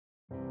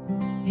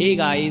Hey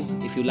guys,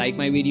 if you like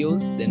my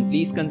videos, then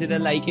please consider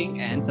liking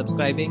and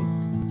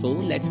subscribing. So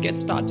let's get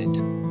started.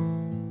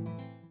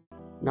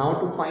 Now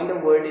to find a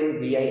word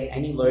in VI,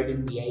 any word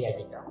in VI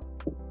editor,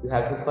 you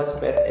have to first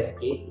press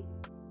escape,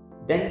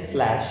 then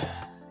slash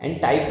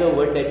and type the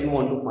word that you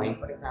want to find.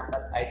 For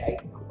example, I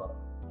type number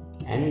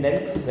and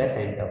then press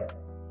enter.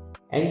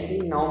 And see,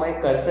 now my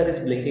cursor is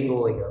blinking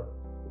over here.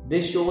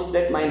 This shows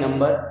that my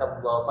number,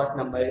 the first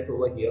number is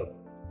over here.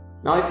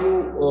 Now if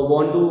you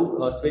want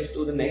to switch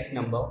to the next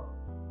number,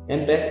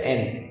 then press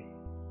N.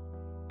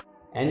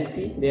 And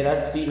see, there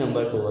are 3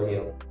 numbers over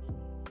here.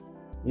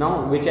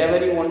 Now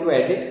whichever you want to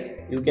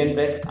edit, you can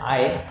press I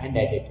and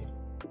edit it.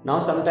 Now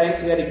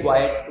sometimes we are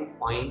required to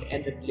find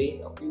and replace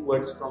a few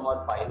words from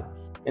our file.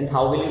 Then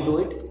how will you do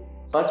it?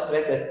 First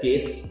press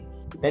escape,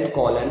 then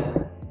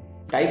colon,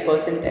 type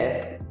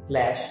 %s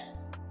slash,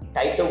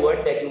 type the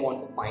word that you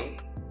want to find.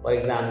 For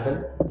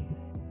example,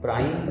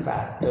 prime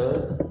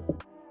factors,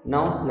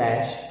 now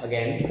slash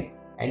again,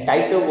 and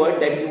type the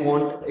word that you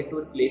want it to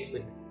replace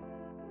with.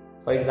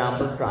 For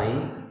example,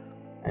 prime,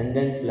 and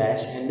then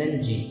slash, and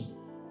then G,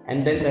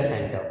 and then press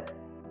enter.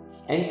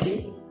 And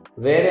see,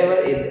 wherever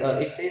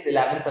it says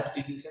 11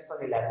 substitutions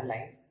or 11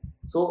 lines,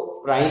 so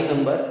prime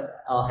number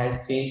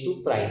has changed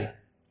to prime.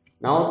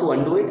 Now to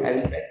undo it, I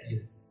will press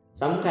U.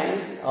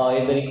 Sometimes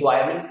the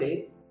requirement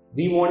says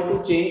we want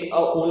to change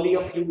only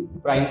a few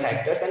prime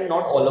factors and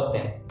not all of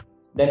them.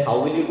 Then how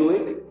will you do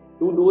it?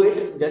 To do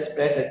it, just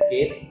press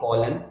escape,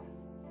 colon,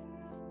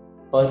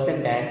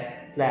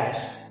 %s slash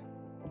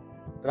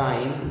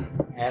prime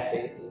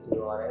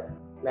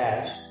FACTORS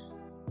slash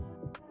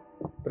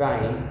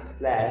prime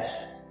slash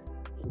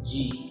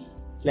G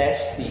slash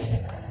C.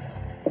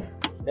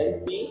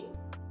 Then see,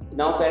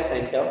 now press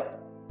enter.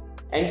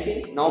 And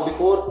see, now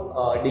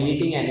before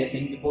deleting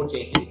anything, before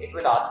changing, it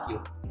will ask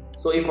you.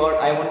 So if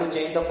I want to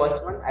change the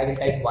first one, I will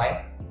type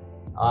Y.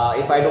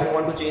 If I don't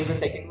want to change the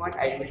second one,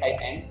 I will type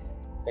N,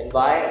 then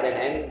Y, then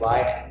N,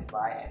 Y, N,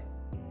 Y, N.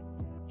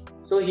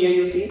 So here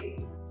you see,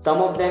 some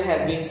of them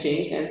have been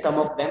changed and some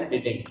of them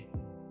didn't.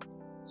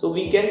 So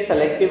we can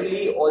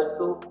selectively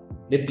also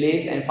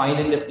replace and find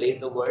and replace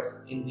the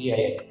words in VI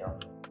editor.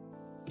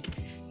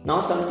 Now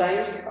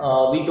sometimes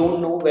we don't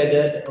know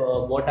whether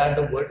what are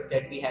the words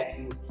that we have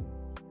used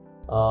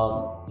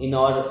in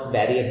our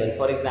variable.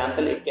 For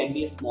example, it can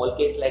be a small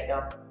case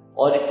letter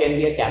or it can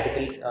be a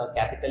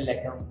capital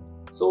letter.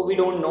 So we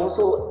don't know.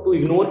 So to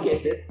ignore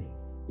cases,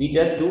 we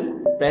just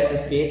do press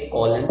escape,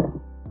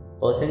 colon,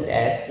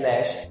 %s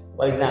slash.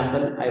 For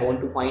example, I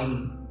want to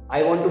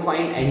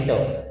find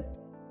enter.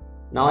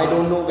 Now I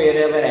don't know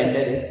wherever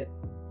enter is.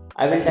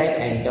 I will type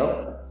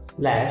enter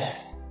slash,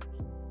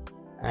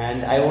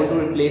 and I want to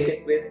replace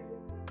it with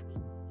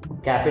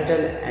capital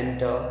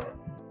enter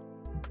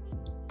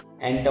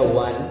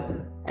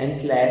 1 and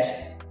slash.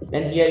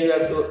 Then here you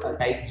have to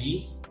type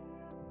G,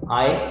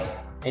 I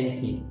and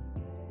C.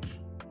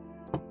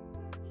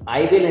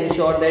 I will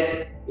ensure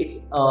that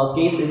it's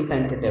case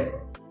insensitive,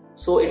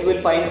 so it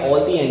will find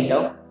all the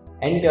enter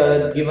and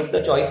give us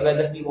the choice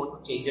whether we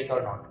want to change it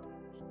or not.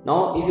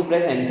 Now if you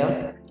press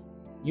enter,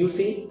 you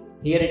see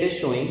here it is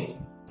showing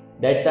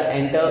that the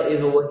enter is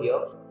over here.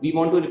 We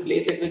want to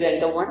replace it with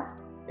enter 1,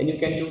 then you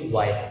can choose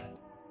Y.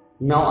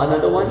 Now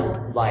another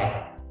one,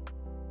 Y.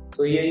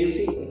 So here you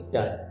see it's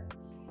done.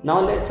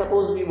 Now let's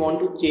suppose we want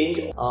to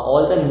change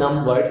all the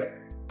num word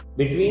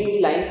between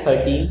the line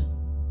 13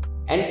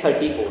 and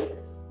 34.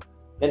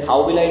 Then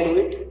how will I do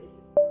it?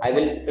 I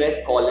will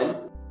press colon.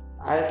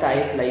 I'll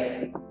type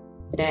like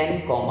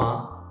 10,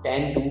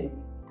 10 to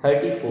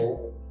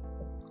 34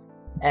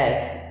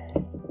 S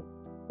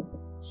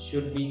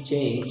should be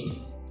changed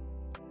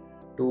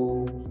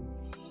to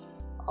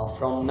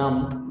from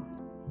num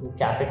to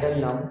capital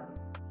num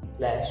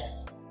slash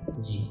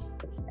G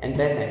and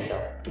press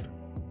enter.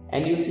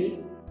 And you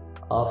see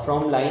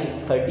from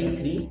line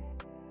 33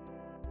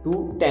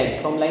 to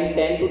 10, from line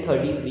 10 to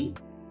 33,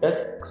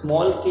 the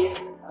small case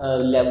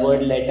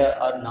word letter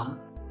or num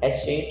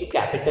has changed to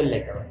capital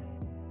letters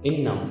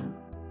in num.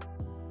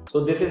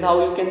 So this is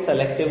how you can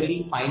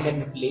selectively find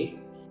and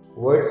replace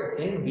words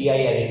in VI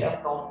editor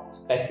from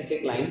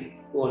specific line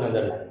to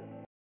another line.